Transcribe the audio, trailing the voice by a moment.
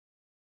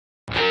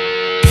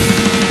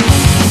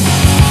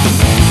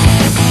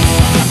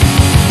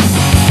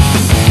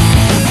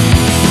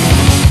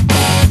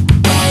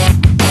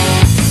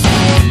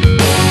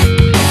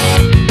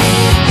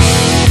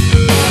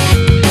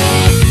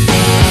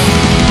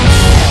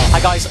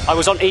Guys, I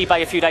was on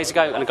eBay a few days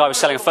ago and a guy was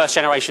selling a first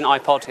generation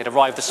iPod. It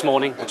arrived this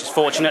morning, which is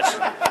fortunate.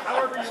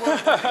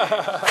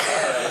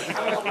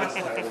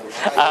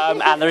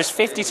 And there is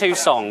 52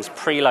 songs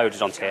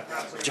preloaded onto here.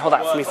 Could you hold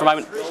that for me for a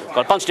moment? We've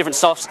got a bunch of different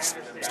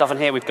stuff in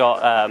here. We've got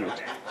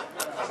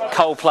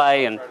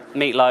Coldplay and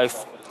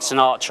Meatloaf,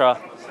 Sinatra,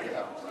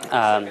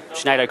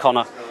 Sinead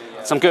O'Connor.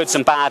 Some good,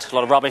 some bad, a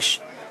lot of rubbish.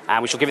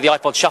 And we shall give it the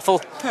iPod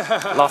shuffle,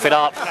 laugh it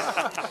up.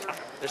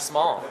 They're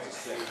small.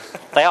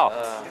 They are.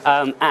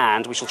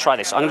 And we shall try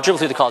this. I'm going to dribble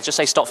through the cards. Just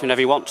say stop for me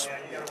whenever you want.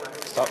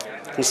 Stop.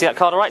 Can you see that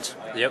card all right?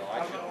 Yep.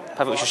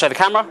 Perfect. We shall show the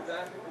camera.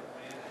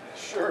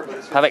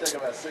 Perfect.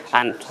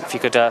 And if you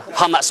could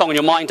hum that song in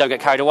your mind, don't get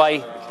carried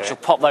away. Okay. We shall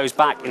pop those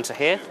back into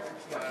here.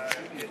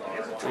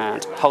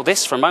 And hold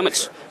this for a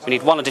moment. We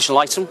need one additional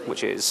item,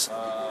 which is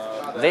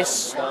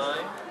this.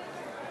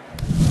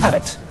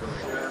 Perfect.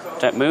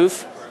 Don't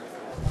move.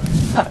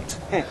 Perfect.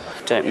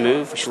 Don't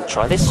move. We shall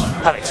try this.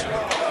 Perfect.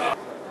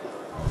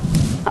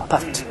 Ah,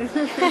 perfect.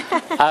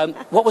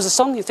 What was the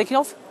song you're thinking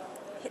of?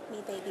 Hit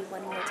me, baby,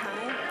 one more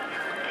time.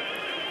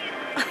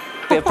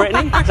 Bit of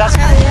Britney?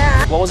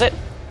 Yeah. What was it?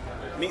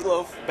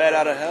 Meatloaf, Bad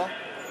Out of Hell.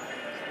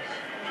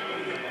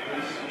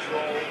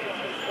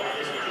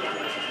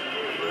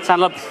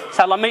 Sound like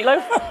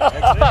Meatloaf?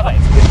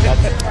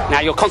 Perfect. Now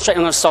you're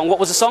concentrating on a song. What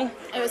was the song?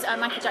 It was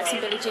Michael Jackson,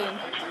 Billie Jean.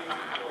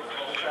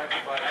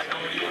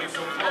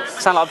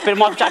 Sound like a bit of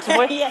Michael Jackson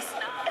for you? Yes.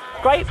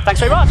 Great, thanks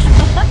very much.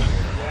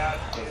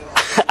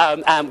 Can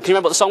you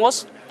remember what the song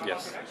was?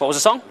 Yes. What was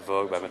the song?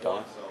 Vogue by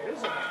Madonna.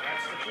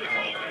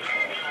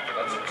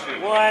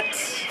 What?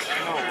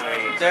 No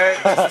way.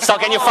 Start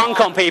getting your funk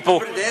on, people.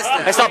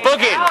 Let's start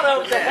boogieing. Out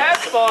of the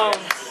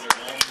headphones.